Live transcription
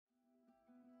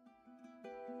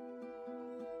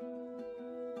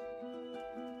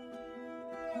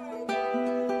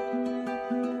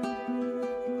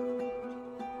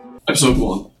Episode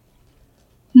 1.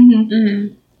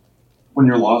 When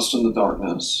you're lost in the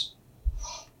darkness.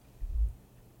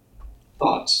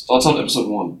 Thoughts on episode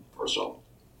 1, first of all.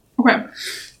 Okay.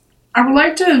 I would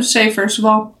like to say, first of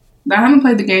all, that I haven't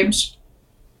played the games.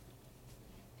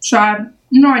 So I have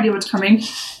no idea what's coming.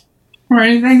 Or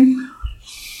anything.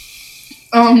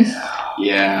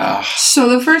 Yeah. So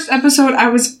the first episode, I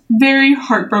was very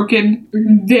heartbroken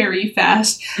very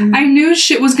fast. I knew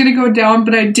shit was going to go down,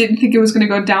 but I didn't think it was going to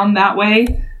go down that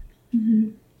way.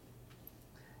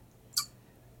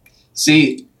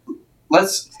 See,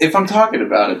 if I'm talking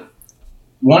about it,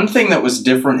 one thing that was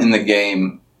different in the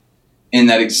game in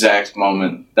that exact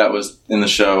moment that was in the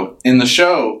show. In the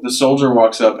show, the soldier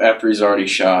walks up after he's already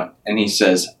shot and he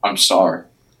says, "I'm sorry."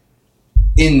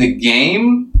 In the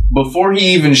game, before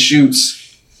he even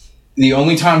shoots, the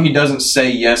only time he doesn't say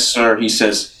 "yes, sir," he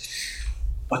says,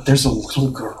 "But there's a little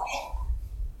girl."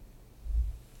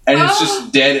 And it's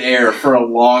just dead air for a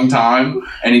long time,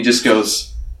 and he just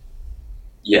goes,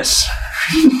 "Yes,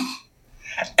 sir."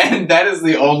 And that is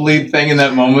the only thing in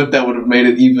that moment that would have made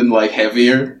it even, like,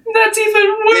 heavier. That's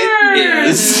even worse! It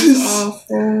is. That's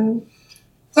awful.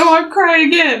 Oh, I'm crying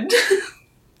again.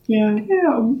 Yeah.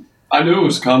 Damn. I knew it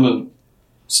was coming.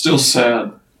 Still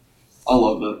sad. I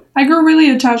loved it. I grew really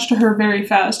attached to her very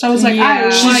fast. I was like, I Yeah.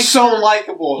 She's like so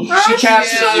likable. Oh, She she's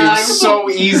captures so you likable. so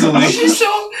easily. She's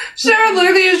so... Sarah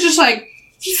literally is just like,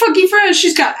 funky friend.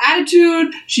 She's got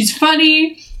attitude. She's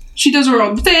funny. She does her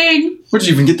own thing. Where'd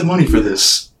you even get the money for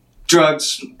this?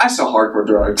 Drugs. I sell hardcore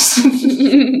drugs.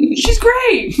 She's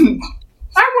great.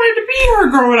 I wanted to be her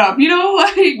growing up, you know?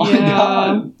 Like, Oh my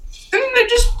god. and they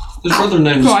just... His brother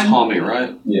name is Go on. Tommy,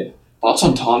 right? Yeah. Thoughts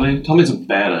on Tommy? Tommy's a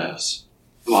badass,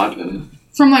 in my opinion.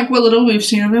 From, like, what little we've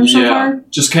seen of him so far.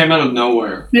 Just came out of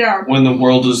nowhere Yeah. when the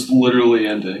world is literally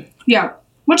ending. Yeah.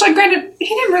 Which, like, granted, he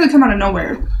didn't really come out of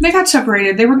nowhere. They got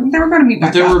separated. They were going to meet But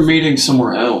back they up. were meeting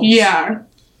somewhere else. Yeah.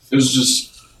 It was just...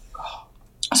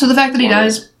 So the fact that he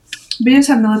does, but he does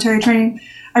have military training,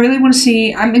 I really want to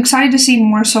see, I'm excited to see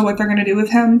more so what they're going to do with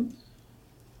him.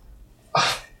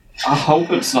 I hope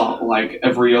it's not like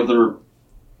every other,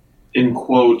 in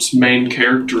quotes, main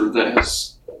character that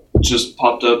has just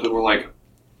popped up and we're like,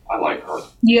 I like her.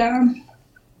 Yeah.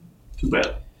 Too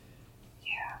bad.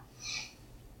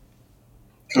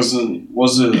 Because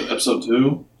was it episode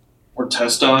 2 where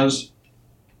Tess dies?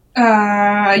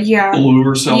 Yeah. Blew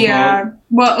herself Yeah. up?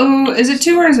 Well, is it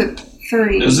 2 or is it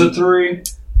 3? Is it 3?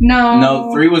 No.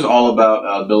 No, 3 was all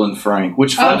about Bill and Frank.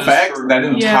 Which, fun Oh. fact, that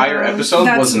entire Yeah, episode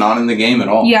that's- was not in the game at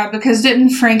all. Yeah, because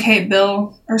didn't Frank hate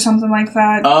Bill or something like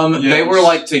that? They Yes. were,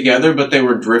 like, together, but they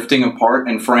were drifting apart,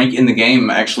 and Frank in the game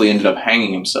actually ended up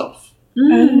hanging himself.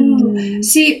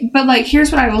 See, but, like,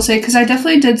 here's what I will say, because I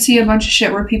definitely did see a bunch of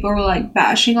shit where people were, like,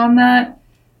 bashing on that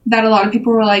a lot of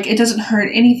people were like, it doesn't hurt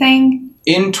anything.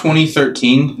 In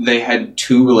 2013, they had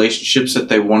 2 relationships that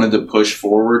they wanted to push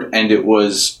forward, and it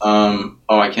was,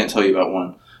 I can't tell you about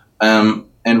one.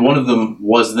 And one of them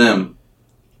was them.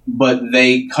 But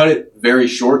they cut it very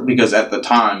short because at the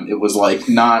time it was, like,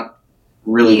 not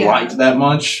really liked that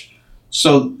much.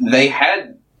 So they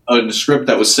had a script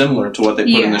that was similar to what they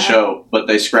put in the show, but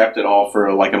they scrapped it all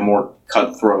for, like, a more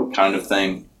cutthroat kind of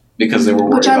thing because they were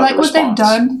worried Which I about like the what they've response.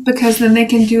 done, because then they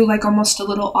can do, like, almost a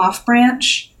little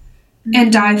off-branch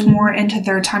and dive more into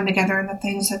their time together and the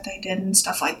things that they did and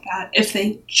stuff like that, if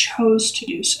they chose to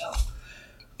do so.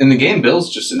 In the game,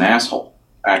 Bill's just an asshole,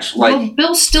 actually. Like, Well,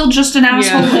 Bill's still just an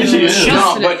asshole. Yeah, he is.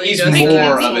 no, but he's Definitely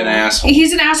more does. of an asshole.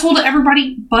 He's an asshole to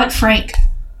everybody but Frank.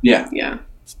 Yeah. Yeah.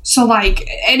 So, like,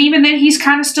 and even then, he's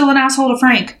kind of still an asshole to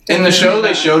Frank. In the show,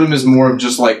 they showed him as more of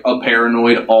just like a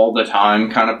paranoid all the time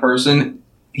kind of person.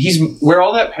 He's where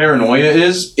all that paranoia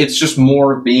is. It's just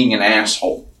more of being an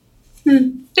asshole.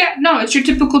 Yeah, no, it's your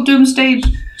typical doomsday.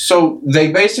 So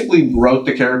they basically wrote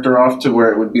the character off to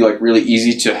where it would be like really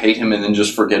easy to hate him and then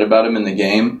just forget about him in the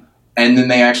game. And then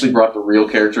they actually brought the real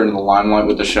character into the limelight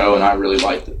with the show, and I really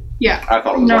liked it. Yeah. I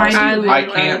thought it was No, awesome. I really I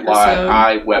liked can't that lie. episode.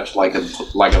 I wept like a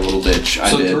little bitch. I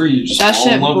Episode did. 3, you just That fall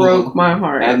in shit love with broke them. my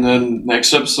heart. And then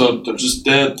next episode, they're just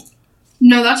dead.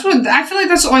 No, that's what I feel like.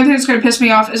 That's the only thing that's going to piss me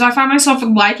off is I find myself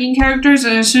liking characters,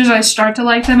 and as soon as I start to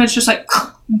like them, it's just like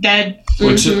dead.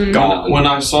 Which Gone. when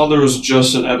I saw there was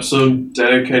just an episode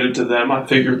dedicated to them, I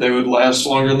figured they would last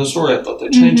longer in the story. I thought they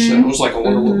changed it. I was like, I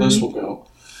wonder where this will go.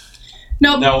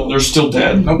 Nope. No, they're still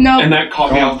dead. No. And that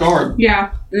caught me off guard.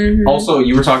 Yeah. Also,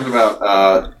 you were talking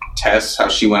about Tess, how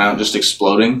she went out just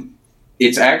exploding.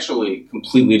 It's actually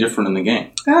completely different in the game.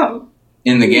 Oh.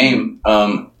 In the game,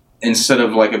 instead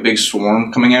of like a big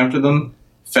swarm coming after them,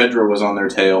 Fedra was on their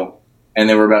tail, and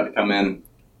they were about to come in.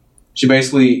 She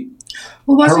basically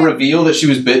Well, was her it? reveal that she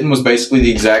was bitten was basically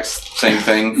the exact same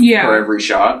thing Yeah. for every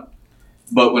shot.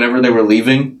 But whenever they were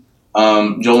leaving,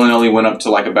 Joel and Ellie went up to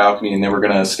like a balcony and they were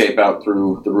going to escape out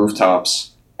through the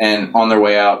rooftops. And on their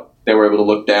way out, they were able to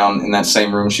look down in that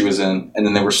same room she was in, and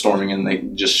then they were storming and they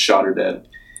just shot her dead.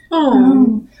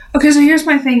 Oh. Okay, so here's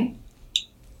my thing.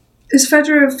 Is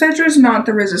Fedra's not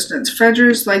the resistance.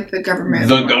 Fedra's like the government.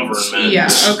 The government. Yeah,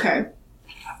 okay.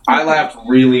 I laughed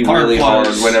really, really hard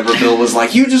Fireflies. whenever Bill was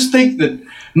like, you just think that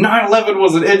 9/11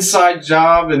 was an inside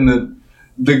job and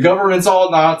the government's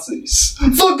all Nazis.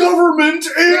 The government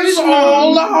is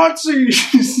all Nazis!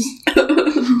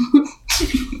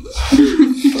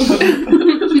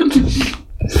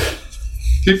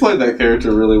 He played that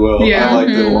character really well. Yeah. I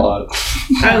liked it a lot.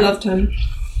 I loved him.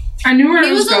 I knew where He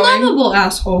it was was a going. lovable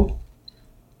asshole.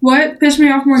 What pissed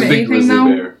me off more He's a than big anything, grizzly though,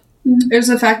 bear. it was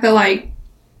the fact that, like,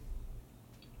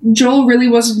 Joel really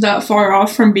wasn't that far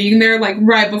off from being there, like,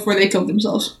 right before they killed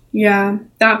themselves. Yeah,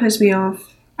 that pissed me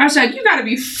off. I said, you gotta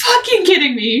be fucking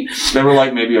kidding me. They were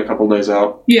like maybe a couple days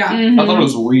out. Yeah. I thought it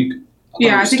was a week.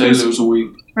 Yeah, I think it was- it was a week.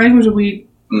 I think it was a week.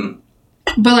 Mm.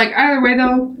 But, like, either way,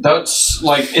 though, That's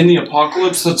like in the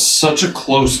apocalypse. That's such a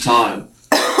close time.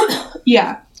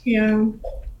 yeah. Yeah.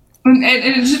 And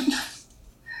it just,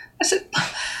 I said,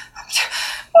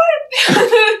 what?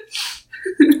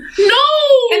 No!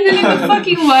 And then in the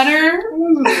fucking letter,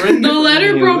 The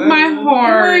letter broke my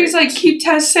heart. where he's like, keep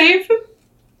Tess safe,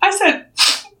 I said,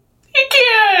 he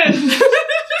can't.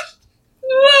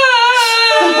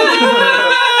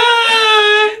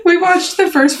 We watched the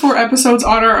first 4 episodes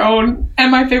on our own,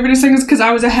 and my favorite thing is because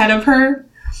I was ahead of her.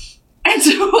 And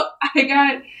so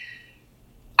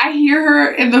I hear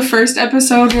her in the first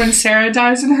episode when Sarah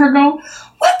dies, and her go,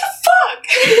 what the fuck?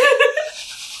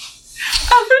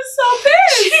 I was so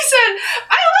pissed. She said,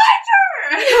 I liked her.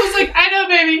 And I was like, I know,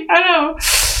 baby, I know.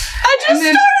 I just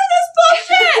started this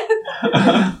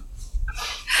bullshit.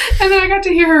 And then I got to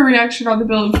hear her reaction on the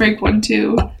Bill and Frank one,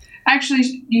 too.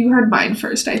 Actually, you heard mine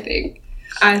first, I think.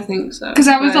 I think so. Because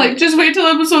I was But- like, just wait till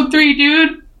episode 3,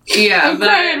 dude. yeah, I'm but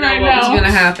I crying didn't know right what was now.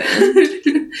 gonna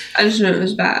happen. I just knew it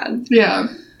was bad. Yeah.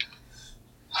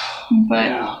 But,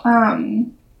 Yeah.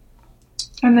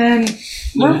 and then,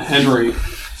 Then Henry.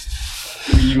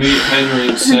 You meet Henry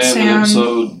and Sam, in Sam.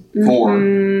 episode 4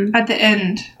 Mhm. at the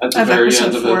end. at the Of very episode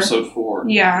end of 4. episode 4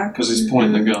 Yeah. because he's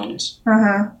pointing the guns.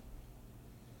 Uh-huh.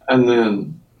 And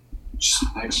then, just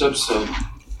next episode,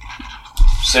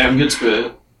 Sam gets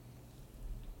bit.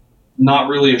 Not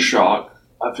really a shock.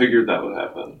 I figured that would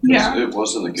happen. 'Cause Yeah. It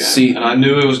wasn't again. See- and I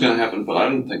knew it was going to happen, but I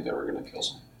didn't think they were going to kill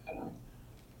Sam.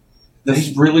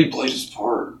 He really played his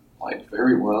part, like,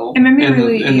 very well. It made me in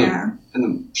really, in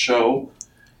the show.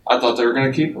 I thought they were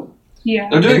going to keep him. Yeah.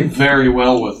 They're doing very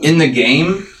well with it. In the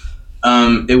game,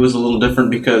 it was a little different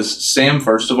because Sam,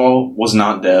 first of all, was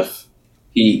not deaf.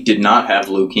 He did not have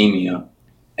leukemia.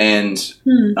 And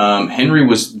Henry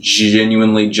was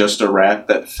genuinely just a rat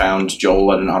that found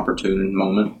Joel at an opportune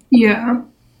moment. Yeah.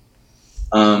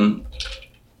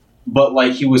 But,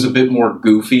 like, he was a bit more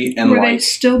goofy and, Were they like,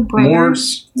 still more...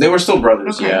 brothers? They were still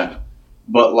brothers, Okay. yeah.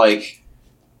 But, like,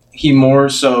 he more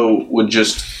so would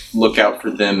just look out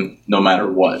for them no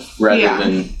matter what, rather Yeah.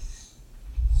 than...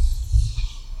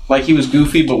 Like, he was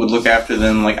goofy, but would look after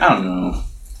them, like, I don't know.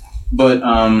 But,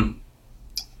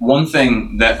 one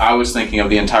thing that I was thinking of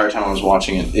the entire time I was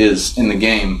watching it is, in the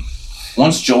game,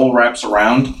 once Joel wraps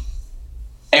around,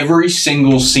 every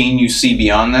single scene you see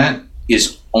beyond that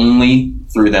is only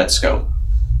through that scope.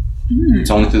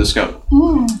 It's only through the scope.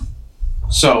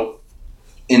 So,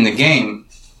 in the game,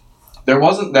 there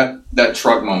wasn't that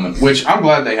truck moment, which I'm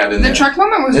glad they had in The there. truck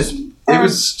moment was It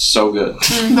was so good.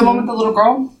 the one with the little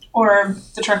girl? Or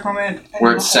the truck moment?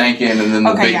 Where it sank in and then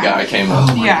the Okay, big yeah. guy came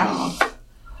up. Yeah.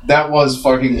 That was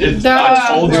fucking... That I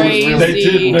told was you crazy. they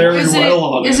did very Is well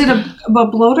on it a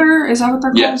bloater? Is that what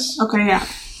they're called? Yes. Okay, yeah.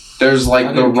 There's I like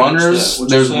the didn't catch runners, that.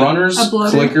 What'd there's you say? runners, A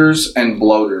bloater? clickers, and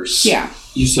bloaters. Yeah.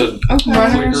 You said Okay.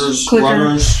 Runners, clickers, clicker.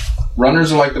 runners.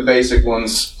 Runners are like the basic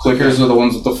ones. Clickers are the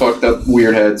ones with the fucked up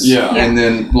weird heads. Yeah. And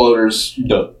then bloaters,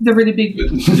 duh. The really big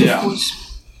Yeah. ones.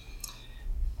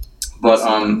 But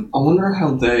I wonder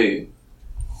how they,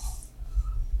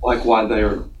 like, why they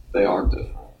are different.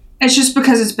 It's just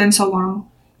because it's been so long.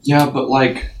 Yeah, but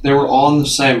like they were all in the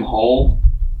same hole,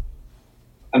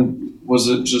 and was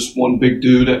it just one big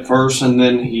dude at first, and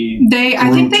then he? I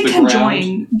grew think to they the can ground?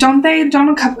 join. Don't they? Don't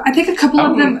a couple? I think a couple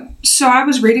of Oh. them. So I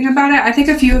was reading about it. I think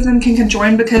a few of them can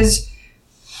conjoin because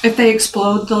if they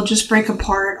explode, they'll just break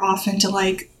apart off into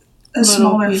like a Little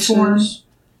smaller pieces. form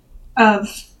of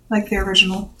like the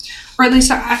original, or at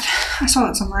least I saw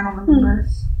that somewhere. I don't remember.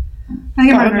 I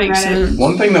think I That might would have make read it. sense.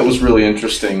 One thing that was really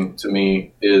interesting to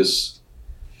me is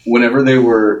whenever they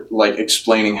were like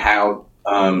explaining how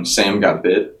Sam got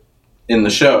bit in the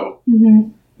show, Mm-hmm.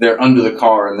 they're under the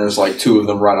car and there's like two of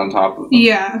them right on top of them.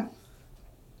 Yeah.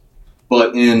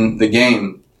 But in the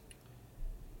game,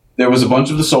 there was a bunch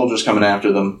of the soldiers coming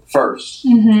after them first,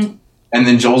 Mm-hmm. and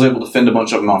then Joel's able to fend a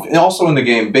bunch of them off. And also in the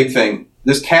game, big thing,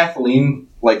 this Kathleen,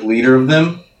 like leader of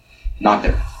them, not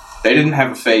there. They didn't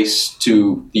have a face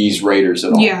to these raiders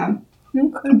at all. Yeah.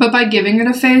 Okay. But by giving it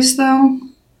a face, though,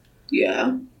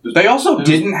 Yeah. They also It was-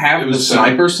 didn't have it the was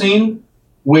sniper scene,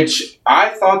 which I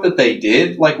thought that they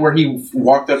did, like where he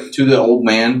walked up to the old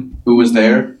man who was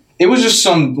there. It was just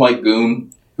some like goon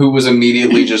who was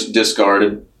immediately just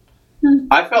discarded.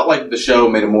 I felt like the show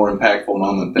made a more impactful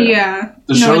moment there. yeah.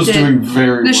 The No, show's it did. doing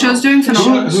very well. The show's doing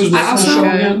phenomenal. Who's I making the also- show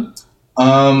again?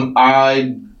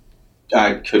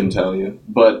 I couldn't tell you,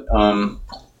 but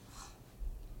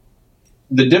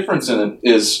the difference in it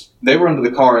is they were under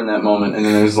the car in that moment, and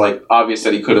then it was like obvious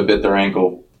that he could have bit their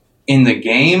ankle. In the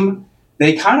game,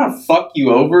 they kind of fuck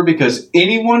you over because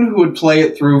anyone who would play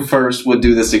it through first would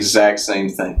do this exact same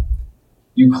thing.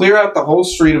 You clear out the whole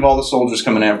street of all the soldiers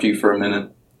coming after you for a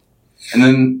minute, and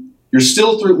then you're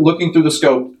still looking through the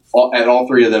scope at all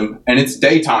three of them, and it's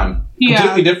daytime. Yeah.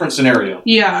 Completely different scenario.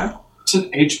 Yeah. It's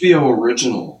an HBO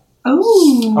original.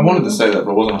 Oh. I wanted to say that,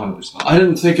 but it wasn't 100%. I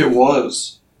didn't think it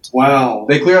was. Wow.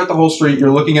 They clear out the whole street.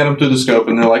 You're looking at them through the scope,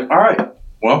 and they're like, "All right,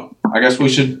 well, I guess we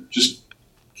should just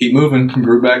keep moving and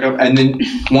group back up." And then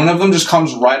one of them just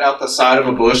comes right out the side of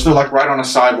a bush. They're like right on a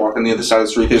sidewalk on the other side of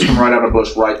the street. They just come right out of a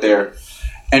bush right there.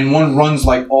 And one runs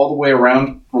like all the way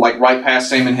around, like right past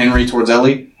Sam and Henry towards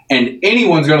Ellie. And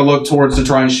anyone's going to look towards to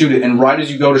try and shoot it. And right as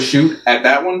you go to shoot at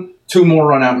that one, two more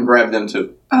run out and grab them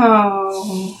too.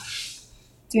 Oh.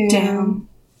 Damn.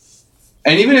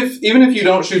 And even if you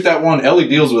don't shoot that one, Ellie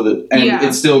deals with it, and Yeah.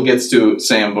 it still gets to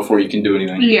Sam before you can do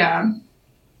anything. Yeah.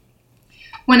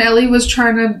 When Ellie was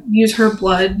trying to use her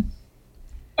blood,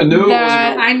 I knew it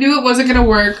That- wasn't. I knew it wasn't going to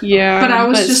work. Yeah. But I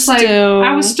was just like,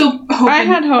 I was still hoping. I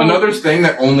had hope. Another thing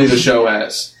that only the show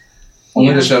has.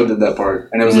 Only the show did that part,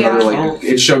 and it was Yeah. another like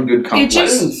it showed good content. I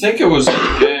didn't think it was in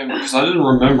the game because I didn't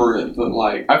remember it, but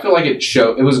like, I feel like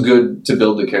it was good to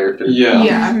build the character. yeah.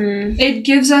 Yeah. Mhm. It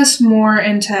gives us more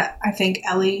into, I think,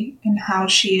 Ellie and how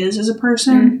she is as a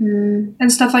person Mhm.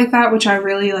 and stuff like that, which I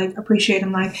really like appreciate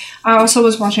and like. I also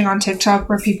was watching on TikTok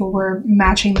where people were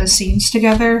matching the scenes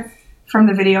together from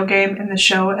the video game and the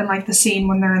show, and like the scene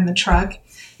when they're in the truck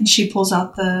and she pulls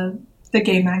out the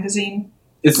game magazine.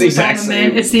 It's the exact with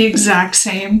ornament. same. It's the exact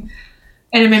same.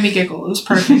 And it made me giggle. It was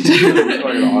perfect. It's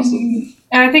fucking awesome.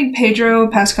 And I think Pedro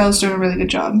Pascal is doing a really good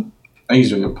job. I think he's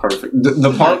doing it perfect.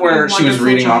 The part Like a where she was wonderful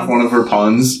reading job. off one of her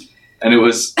puns, and it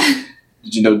was,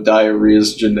 did you know diarrhea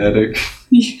is genetic?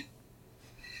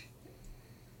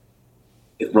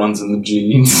 It runs in the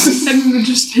genes. And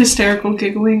just hysterical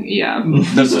giggling. Yeah.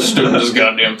 That's the stupidest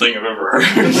goddamn thing I've ever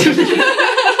heard.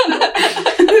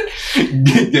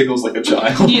 Giggles like a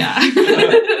child. Yeah.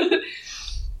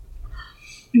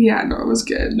 Yeah, no, it was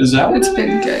good. Is that what It's it been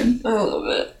is? good. I love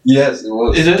it. Yes, it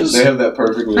was. It is? They have that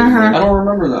perfectly. Uh-huh. I don't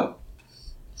remember that.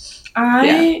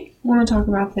 I want to talk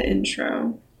about the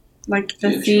intro, like the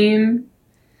The intro. theme.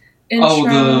 Intro.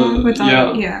 Oh, the with all-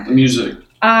 yeah, yeah. the music.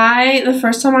 The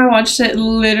first time I watched it,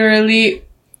 literally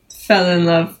fell in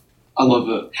love. I love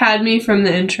it. Had me from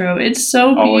the intro. It's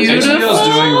so Always has. beautiful.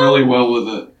 HBO's doing really well with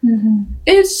it. Mm-hmm.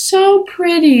 It's so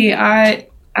pretty. I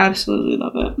absolutely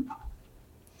love it.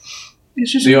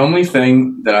 It's just The only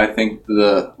thing that I think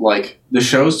the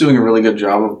show's doing a really good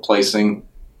job of placing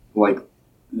like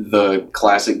the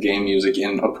classic game music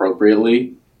in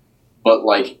appropriately, but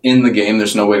like in the game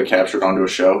there's no way to capture it onto a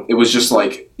show. It was just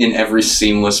like in every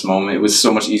seamless moment. It was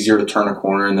so much easier to turn a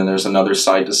corner and then there's another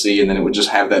sight to see and then it would just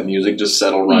have that music just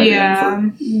settle right in yeah.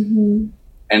 Mm-hmm.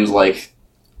 and like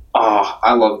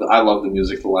I love the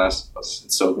music of The Last of Us.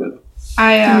 It's so good.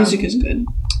 I The music is good.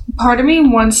 part of me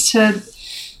wants to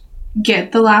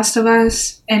get The Last of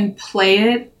Us and play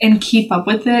it and keep up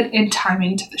with it in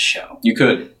timing to the show, You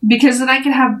could. because then I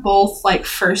could have both like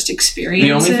first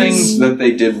experiences. The only thing that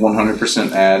they did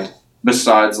 100% add,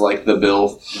 besides like the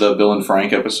Bill and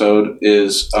Frank episode,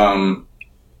 is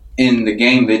in the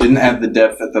game they didn't add the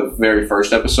depth at the very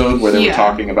first episode where they were Yeah.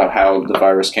 talking about how the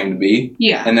virus came to be,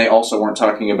 Yeah. and they also weren't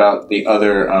talking about the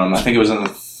other. I think it was in the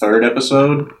third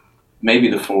episode, maybe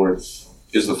the fourth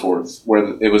is the fourth,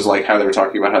 where it was like how they were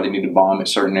talking about how they need to bomb at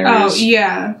certain Oh areas,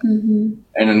 yeah. Mm-hmm.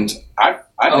 and I think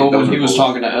Oh, those when he were was cool.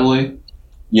 talking to Ellie.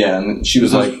 Yeah, and she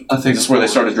was like, I think "This is where they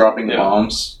started dropping the Yeah.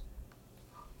 bombs."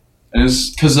 And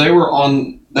it's because they were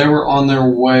on their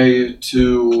way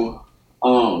to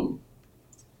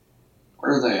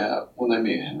Where are they at when they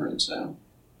meet Henry and Sam?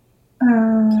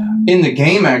 In the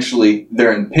game, actually,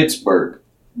 they're in Pittsburgh,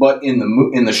 but in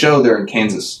the show, they're in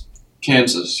Kansas.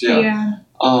 Kansas, yeah.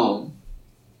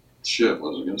 Shit,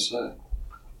 what was I gonna say?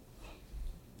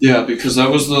 Yeah, because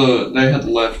that was they had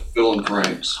left Bill and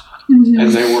Frank's, and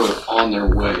they were on their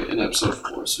way in episode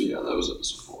 4. So yeah, that was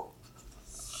episode 4.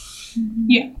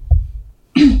 Yeah.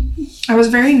 I was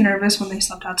very nervous when they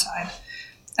slept outside.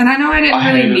 And I know I didn't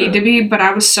really need to be, but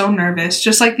I was so nervous.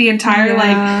 Just like the entire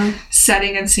like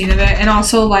setting and scene of it. And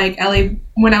also like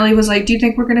when Ellie was like, do you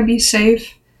think we're gonna be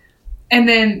safe? And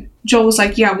then Joel was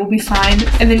like, yeah, we'll be fine.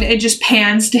 And then it just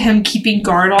pans to him keeping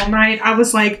guard all night. I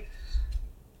was like,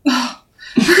 I'm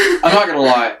not gonna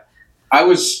lie, I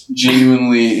was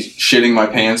genuinely shitting my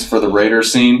pants for the Raider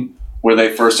scene where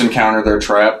they first encounter their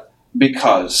trap,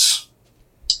 because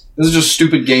this is just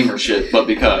stupid gamer shit, but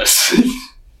because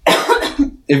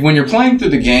when you're playing through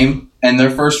the game and they're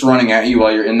first running at you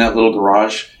while you're in that little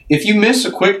garage, if you miss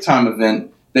a quick time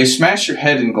event, they smash your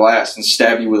head in glass and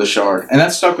stab you with a shard. And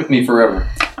that stuck with me forever.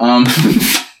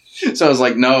 So I was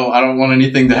like, no, I don't want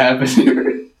anything to happen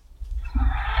here.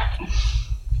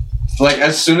 Like,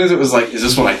 as soon as it was like, is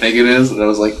this what I think it is? And I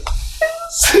was like,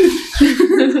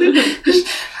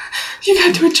 you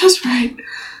gotta do it just right.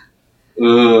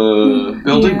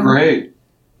 Building great.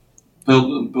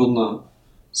 Building a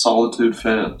Solitude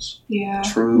fence. Yeah.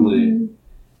 Truly.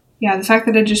 Yeah, the fact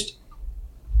that it just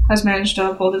has managed to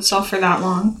uphold itself for that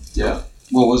long. Yeah.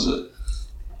 What was it?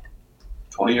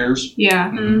 20 years?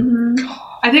 Yeah. Mm-hmm.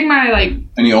 I think my, like...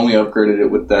 And he only upgraded it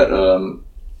with that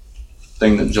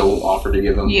thing that Joel offered to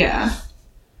give him. Yeah.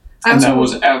 And that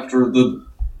was after the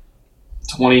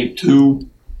 22?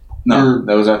 No,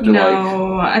 that was after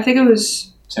No, I think it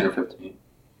was... 10 or 15.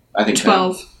 I think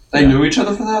 12. 10. They knew each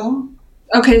other for that long?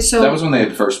 Okay, so... That was when they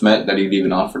had first met that he'd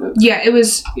even offered it. Yeah, it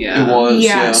was... Yeah. It was,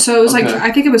 Yeah, so it was like, I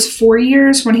think it was 4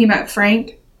 years when he met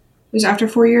Frank. It was after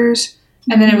 4 years.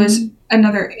 And then it was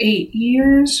another 8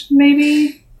 years,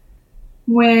 maybe,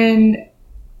 when...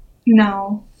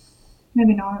 No.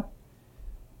 Maybe not.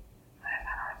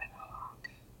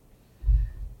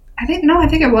 I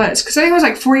think it was. Because I think it was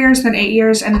like 4 years, then 8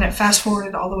 years, and then it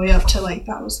fast-forwarded all the way up to, like,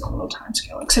 that was the little time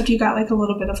scale. Except you got, like, a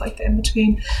little bit of, like, the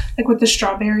in-between. Like, with the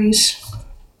strawberries.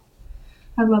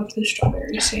 I loved the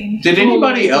strawberry scene. Did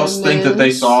anybody Oh my else think that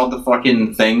they saw the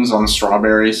fucking things on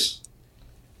strawberries?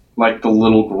 Like the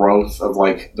little growth of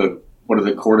like what are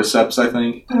the cordyceps, I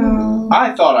think?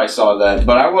 I thought I saw that,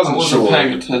 but I I wasn't wasn't sure.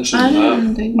 paying attention I to that.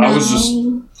 didn't think I was just...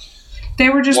 They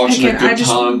were just Watching picking. a good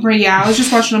time. I was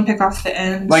just watching them pick off the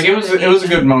ends. Like it was a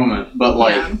good moment, but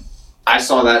like Yeah. I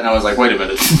saw that and I was like, wait a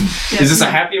minute. Is this a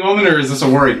happy moment or is this a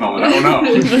worried moment? I don't know.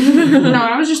 No,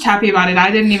 I was just happy about it.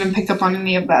 I didn't even pick up on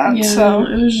any of that. Yeah, So,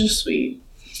 it was just sweet.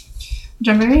 which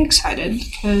I'm very excited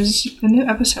because the new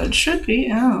episode should be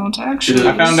out. Actually,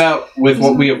 I found out with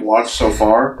what we have watched so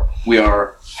far, we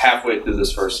are halfway through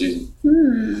this first season.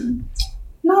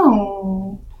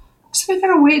 No, so we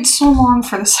gotta wait so long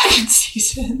for the second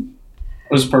season.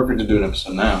 It was perfect to do an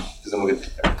episode now because then we'll get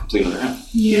to complete another half.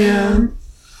 Yeah.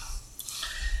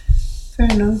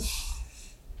 Fair enough.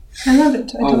 I love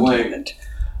it. I Oh, don't wait. love it.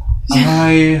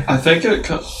 I think it...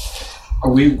 Are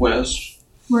we west?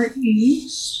 We're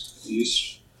east.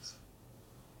 East?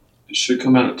 It should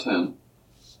come out at 10.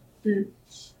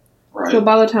 Right. So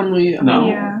by the time we... No.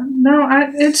 Yeah. No,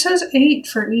 it says 8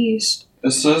 for east.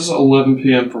 It says 11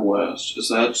 p.m. for west. Is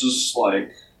that just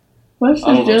like... What's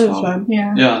I don't the know, other Tom. time?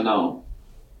 Yeah. Yeah, no.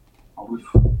 Are we...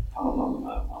 I don't know the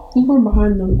map. I think we're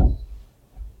behind them.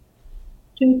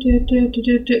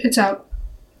 It's out.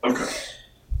 Okay.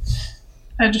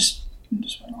 I just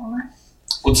went over.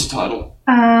 What's the title?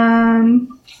 I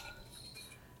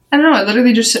don't know. It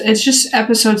literally it's just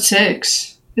episode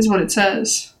 6 is what it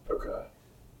says. Okay.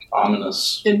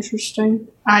 Ominous. Interesting.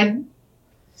 I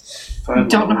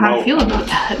don't know how to feel about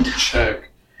that.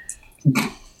 Check.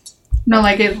 No,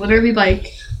 like it literally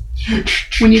like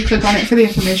when you click on it for the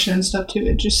information and stuff too,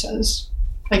 it just says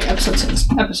like episode 6.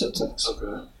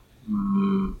 Okay.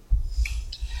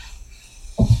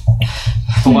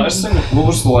 What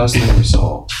was the last thing we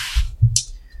saw?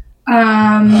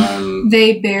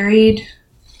 They buried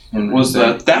Was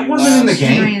that wasn't in the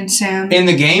Henry game? and Sam, In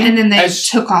the game, and then they as,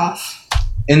 took off.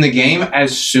 in the game,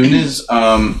 as soon as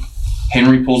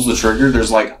Henry pulls the trigger,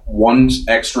 there's like 1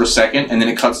 extra second, and then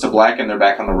it cuts to black, and they're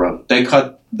back on the road. They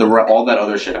cut all that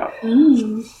other shit out.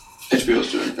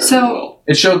 HBO's doing very So- well.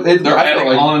 It showed. It, They're I feel adding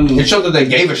like on. it showed that they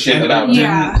gave a shit and about. it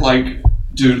Yeah. didn't, like,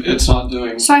 dude, it's not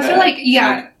doing. So I feel bad. like, yeah.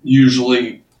 Like,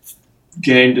 usually,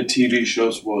 game to TV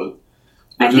shows would.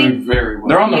 They're I doing think- very well.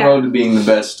 They're on the Yeah. road to being the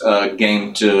best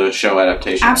game to show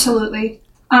adaptation. Absolutely.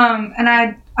 And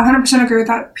I 100% agree with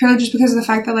that purely just because of the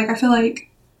fact that, like, I feel like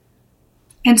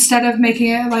instead of making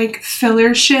it, like,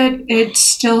 filler shit, it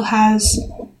still has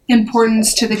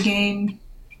importance to the game.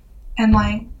 And,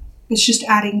 like, it's just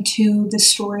adding to the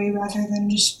story rather than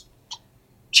just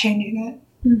changing it.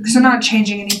 Because they're not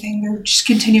changing anything. They're just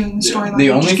continuing the storyline. The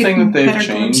only thing that they've better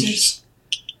changed glimpses.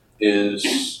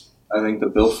 is, I think, the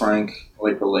Bill Frank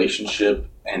relationship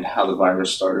and how the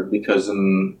virus started. Because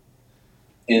in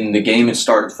the game, it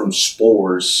started from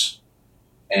spores,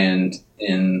 and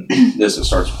in this, it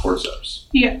starts with cordyceps.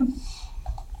 Yeah.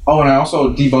 Oh, and I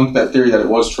also debunked that theory that it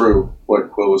was true,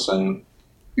 what Quill was saying.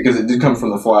 Because it did come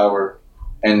from the flower,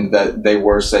 and that they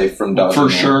were safe from dodging For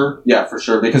it. sure. Yeah, for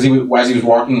sure. Because as he was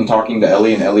walking and talking to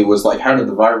Ellie, and Ellie was like, how did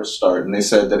the virus start? And they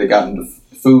said that it got into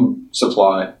food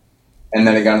supply, and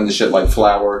then it got into shit like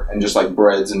flour, and just like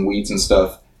breads and wheats and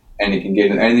stuff, and it can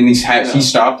get in. And then he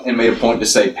stopped and made a point to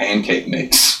say pancake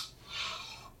mix.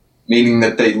 Meaning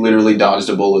that they literally dodged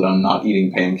a bullet on not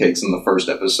eating pancakes in the first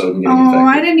episode and getting infected.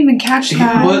 I didn't even catch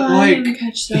that. But, I like, didn't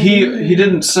catch that He either.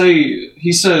 didn't say,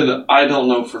 he said, I don't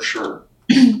know for sure.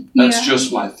 That's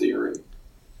just my theory.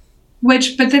 But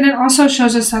then it also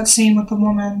shows us that scene with the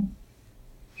woman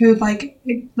who, like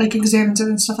examines it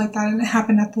and stuff like that, and it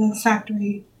happened at the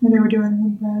factory where they were doing the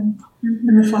bread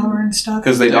and the flour and stuff.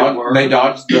 Because they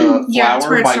dodged the Yeah, that's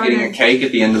where flour it by getting a started. cake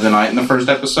at the end of the night in the first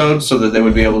episode, so that they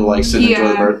would be able to like sit and enjoy the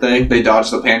Yeah. birthday. They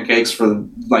dodged the pancakes for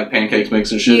like pancakes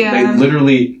mix and shit. Yeah. They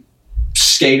literally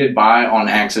skated by on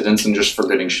accidents and just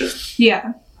forgetting shit.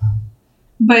 Yeah.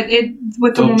 But it,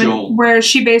 with the Don't woman Joel. where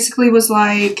she basically was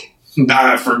like,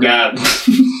 I forgot.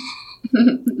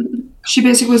 she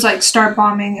basically was like, start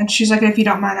bombing, and she's like, if you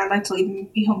don't mind, I'd like to leave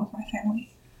and be home with my family.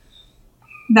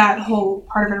 That whole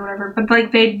part of it or whatever. But,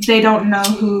 like, they don't know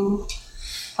who,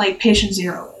 like, Patient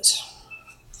Zero is.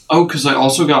 Oh, because they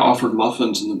also got offered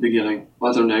muffins in the beginning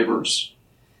by their neighbors.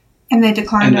 And they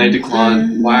declined And they them.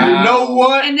 declined. Wow. You know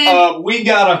what? And then- We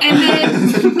gotta. And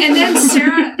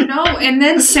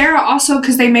then Sarah also,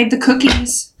 because they made the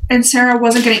cookies, and Sarah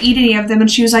wasn't going to eat any of them,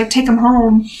 and she was like, take them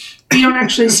home. You don't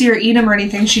actually see her eat them or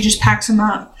anything. She just packs them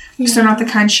up. Because they're not the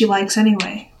kind she likes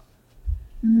anyway.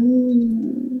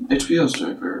 HBO's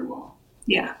doing very well.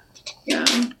 Yeah. Yeah.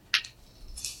 10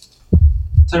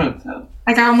 out of 10.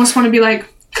 Like, I almost want to be like,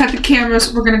 cut the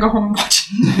cameras, we're going to go home and watch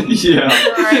it. Yeah.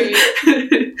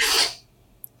 Right.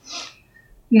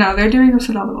 No, they're doing a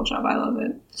phenomenal job. I love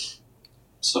it.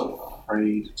 So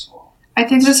afraid. So. I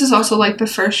think this is also, like, the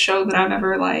first show that I've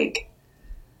ever, like,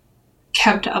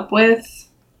 kept up with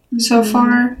so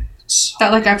far.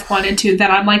 That, like, I've wanted to.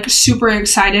 That I'm, like, super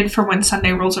excited for when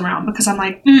Sunday rolls around. Because I'm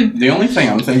like, The only thing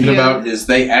I'm thinking Yeah. about is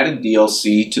they added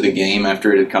DLC to the game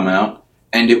after it had come out,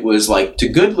 and it was like to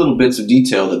good little bits of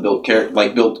detail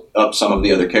that built up some of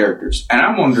the other characters. And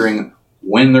I'm wondering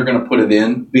when they're going to put it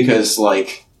in, because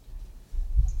like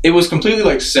it was completely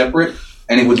like separate,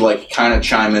 and it would like kind of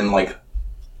chime in like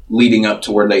leading up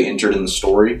to where they entered in the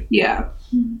story. yeah.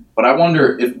 But I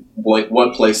wonder if like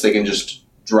what place they can just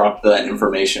drop that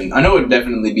information. I know it'd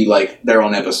definitely be like their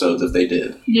own episodes if they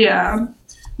did. Yeah.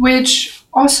 Which,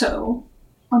 also,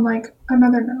 on, like,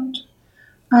 another note,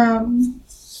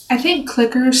 I think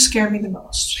clickers scare me the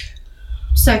most.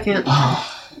 Second.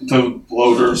 The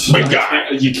bloaters. My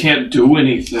God. You can't do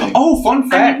anything. Oh, fun I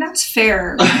fact! mean, that's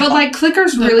fair. But, like,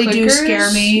 clickers The really do clickers,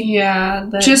 scare me. Yeah.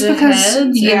 Just the because- heads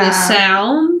and yeah. the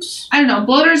sounds. I don't know.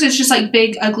 Bloaters, it's just, like,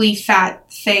 big, ugly,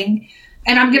 fat thing.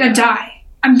 And I'm gonna die.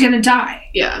 I'm gonna die.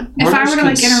 Yeah. If I Bloaters were to, can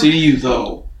like, see you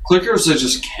though. Clickers, they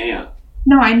just can't.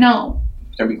 No, I know.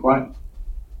 Can I be quiet?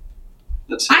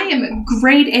 That's it. I am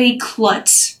grade A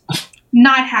klutz.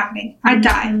 Not happening. I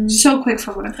die so quick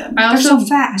for one of them. I They're also so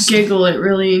fast. giggle at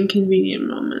really inconvenient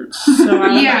moments. So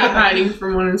I'm Yeah. like hiding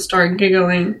from one and start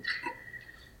giggling.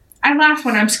 I laugh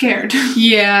when I'm scared.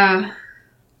 Yeah.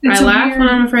 It's I a laugh weird- when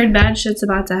I'm afraid bad shit's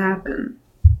about to happen.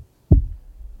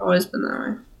 Always been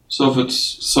that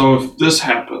So if this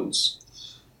happens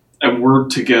and we're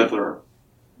together,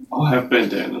 I'll have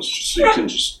bandanas just so you can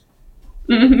just.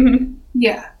 way.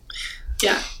 Yeah.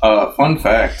 Fun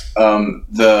fact: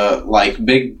 the like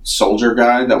big soldier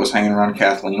guy that was hanging around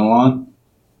Kathleen a lot,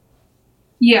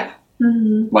 Yeah.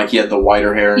 Mm-hmm. like he had the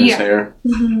whiter hair in his Yeah. hair.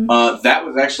 Mm-hmm. That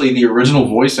was actually the original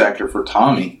voice actor for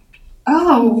Tommy.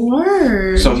 Oh.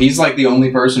 Word. So he's like the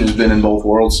only person who's been in both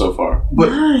worlds so far. But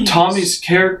Nice. Tommy's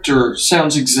character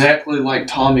sounds exactly like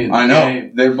Tommy in the I know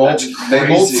game. they both That's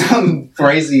crazy. sound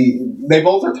crazy. They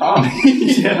both are Tommy.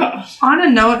 Yeah. On a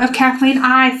note of Kathleen,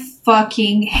 I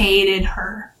fucking hated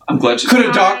her. I'm glad you. Could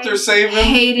a doctor save him?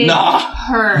 Hated Nah.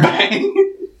 her.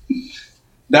 Bang.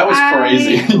 That was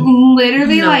crazy.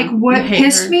 Literally, No, like, what I hate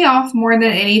pissed her. me off more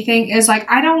than anything is, like,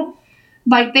 I don't,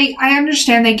 like, I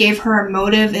understand they gave her a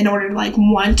motive in order to, like,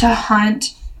 want to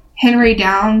hunt Henry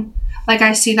down. Like,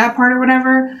 I see that part or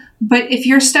whatever. But if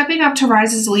you're stepping up to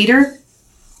rise as leader,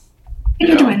 and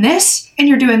you're Yeah. doing this, and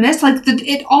you're doing this, like,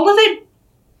 all of it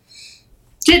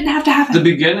didn't have to happen. The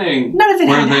beginning None of it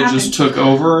where had to they happen. just took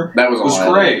over That was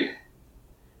all great.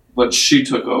 But she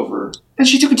took over And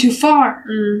she took it too far.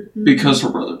 Mhm. because her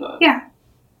brother died.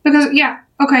 Because, yeah,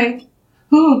 okay.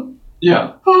 Oh,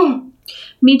 Yeah. oh.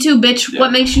 Me too, bitch. Yeah.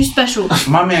 What makes you special?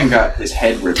 My man got his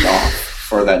head ripped off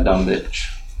for that dumb bitch.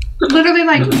 Literally,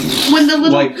 like, when the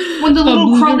little Like,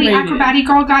 little curly Obliterated. acrobatic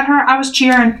girl got her, I was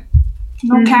cheering.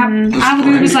 No cap. Mhm. It was I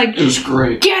literally was great. like, it was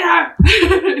great. get her!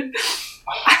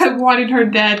 I wanted her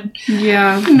dead.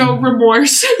 Yeah. No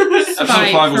remorse. Episode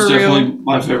Fight 5 was for definitely real.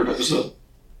 my favorite episode.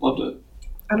 Loved it.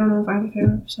 I don't know if I have a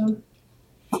favorite episode.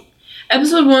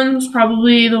 Episode 1 was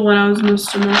probably the one I was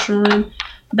most emotional in.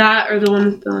 That or the one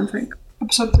with Bill and Frank.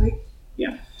 Episode 3.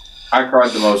 I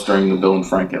cried the most during the Bill and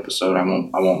Frank episode. I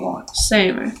won't lie.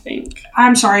 Same, I think.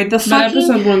 I'm sorry. The But fucking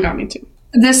episode 1 got me too.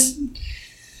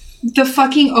 the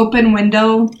fucking open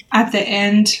window at the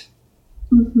end.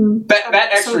 Mm-hmm. That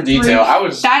extra Episode detail, 3. I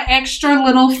was. That extra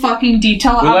little fucking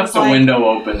detail. We I left was the like, window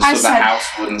open so I the said- house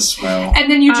wouldn't smell. and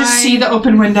then you just see the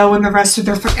open window and the rest of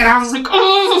their. And I was like,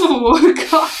 oh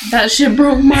god. That shit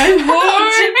broke my heart.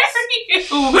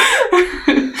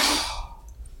 How dare you?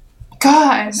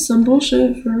 God. Some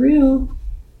bullshit, for real.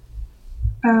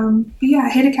 But yeah, I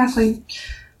hated Kathleen.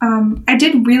 I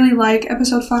did really like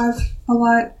episode 5 a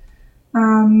lot.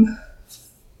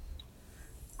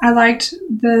 I liked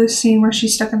the scene where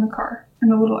she's stuck in the car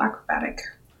and the little acrobatic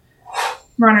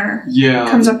runner Yeah.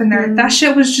 comes up in there. Mhm. That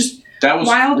shit was just That was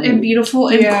wild cool. and beautiful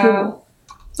and Yeah. cool.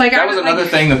 Like That was another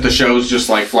thing that the show's just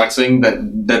like flexing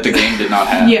that the game did not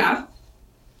have. Yeah.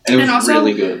 And it was And also-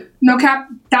 really good. No cap,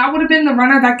 that would have been the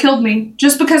runner that killed me.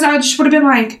 Just because I just would have been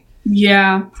like,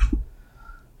 Yeah.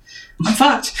 I'm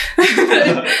fucked.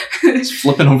 It's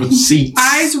flipping over the seats.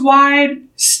 Eyes wide,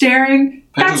 staring.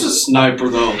 Peg was a sniper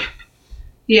though.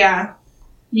 Yeah.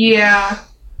 Yeah.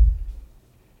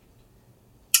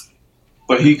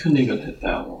 But he couldn't even hit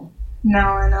that one. No,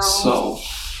 I know. So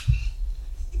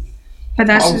But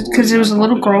that's Probably because it was a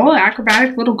little not girl,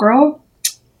 acrobatic little girl.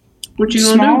 What you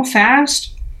Small, gonna do? fast.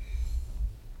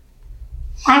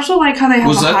 I also like how they have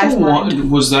was a that hive the mind. one?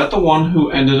 Was that the one who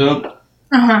ended up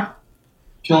Uh-huh.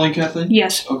 killing Kathleen?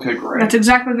 Yes. Okay, great. That's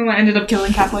exactly the one that ended up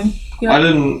killing Kathleen. Yeah. I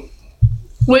didn't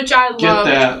Which I get love.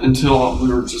 that until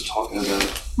we were just talking about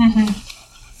it.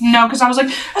 Mm-hmm. No, because I was like,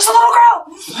 it's a little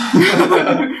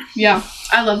girl! Yeah,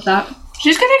 I love that.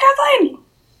 She's gonna get Kathleen!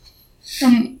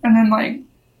 And then, like,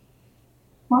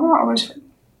 why do I always...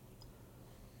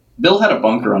 Bill had a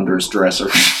bunker under his dresser.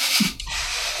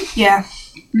 Yeah.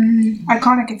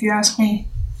 Iconic, if you ask me.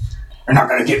 You're not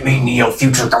gonna get me, Neo,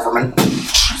 future government.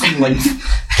 Like,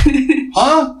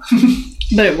 huh?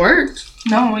 But it worked.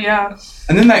 No, yeah.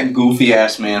 And then that goofy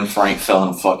ass man Frank fell in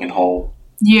a fucking hole.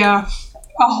 Yeah.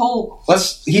 A hole.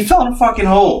 He fell in a fucking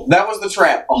hole. That was the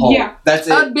trap. A hole. Yeah. That's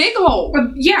it. A big hole.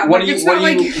 Yeah, What like, do it's you not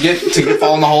like... get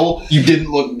fall in the hole? You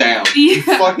didn't look down. You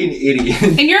Yeah. fucking idiot.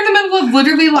 And you're in the middle of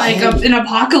literally, like, an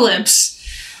apocalypse.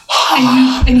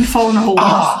 And you fall in a hole.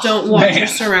 Don't watch Man. your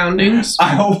surroundings. I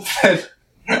hope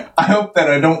that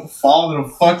I don't fall in a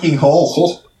fucking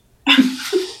hole.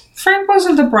 Frank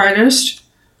wasn't the brightest.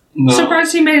 No.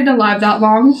 Surprised he made it alive that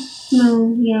long.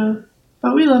 No, yeah.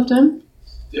 But we loved him.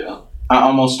 Yeah. I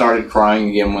almost started crying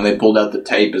again when they pulled out the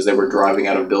tape as they were driving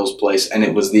out of Bill's place, and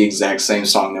it was the exact same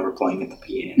song they were playing at the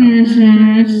piano.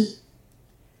 Mm-hmm.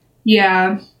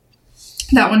 Yeah.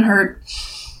 That one hurt.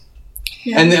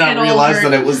 And then It I all realized hurt.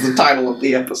 that it was the title of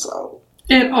the episode.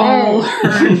 It all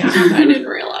hurt. I didn't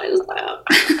realize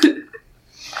that.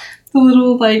 The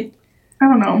little, like, I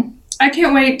don't know. I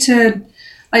can't wait to,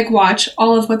 like, watch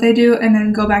all of what they do and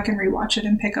then go back and rewatch it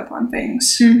and pick up on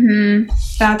things. Mm-hmm.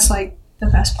 That's, like, the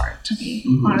best part to me,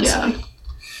 Mhm. honestly. Yeah.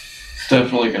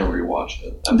 Definitely gonna rewatch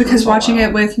it. after Because it's all watching out.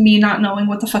 it with me not knowing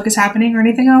what the fuck is happening or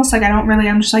anything else, like,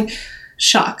 I'm just, like,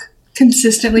 shock.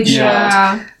 Consistently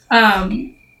shocked. Yeah.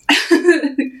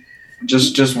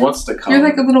 Just what's to come. You're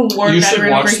like a little war You should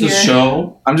veteran over watch the here.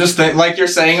 show. I'm just like you're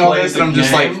saying all Play this, the and I'm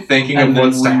just game, like thinking and of then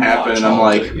what's to rewatch happen, and I'm all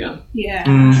of like, it again. Yeah.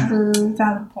 Mm.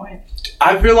 Valid point.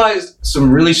 I've realized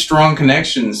some really strong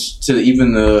connections to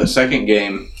even the second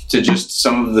game, to just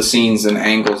some of the scenes and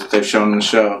angles that they've shown in the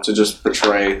show to just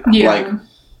portray Yeah. like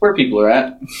where people are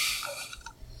at.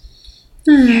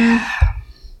 Yeah.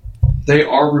 They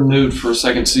are renewed for a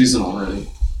second season already.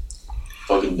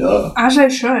 Fucking duh. As I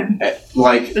should.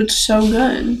 Like, It's so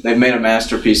good. they've made a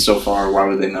masterpiece so far. Why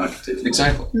would they not continue?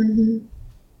 Exactly. Mm-hmm.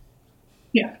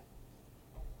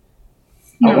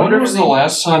 I wonder when was the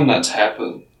last time that's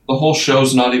happened. The whole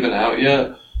show's not even out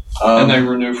yet, and they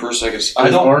renew for a second.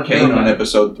 I don't. Arcane on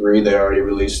episode 3. They already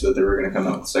released that they were going to come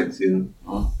out with the second season.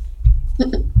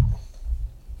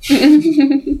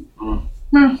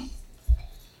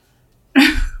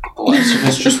 The Last of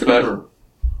Us just better.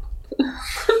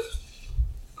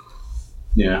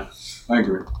 Yeah, I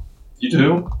agree. You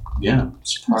do? Yeah.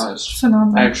 Surprised.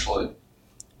 Phenomenal. Actually,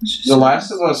 It's just- The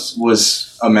Last of Us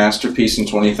was a masterpiece in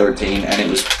 2013,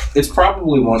 and it's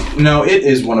probably it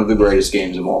is one of the greatest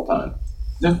games of all time.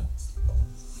 Yeah.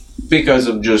 Because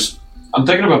of just... I'm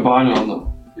thinking about buying it on the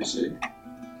PC.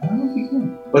 I don't know if you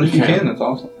can. But if you can, that's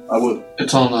awesome. I would.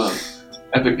 It's on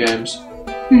Epic Games.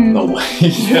 Hmm. No way.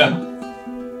 Yeah.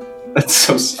 That's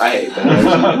so... I hate that.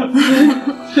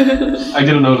 I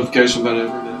get a notification about it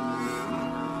every day.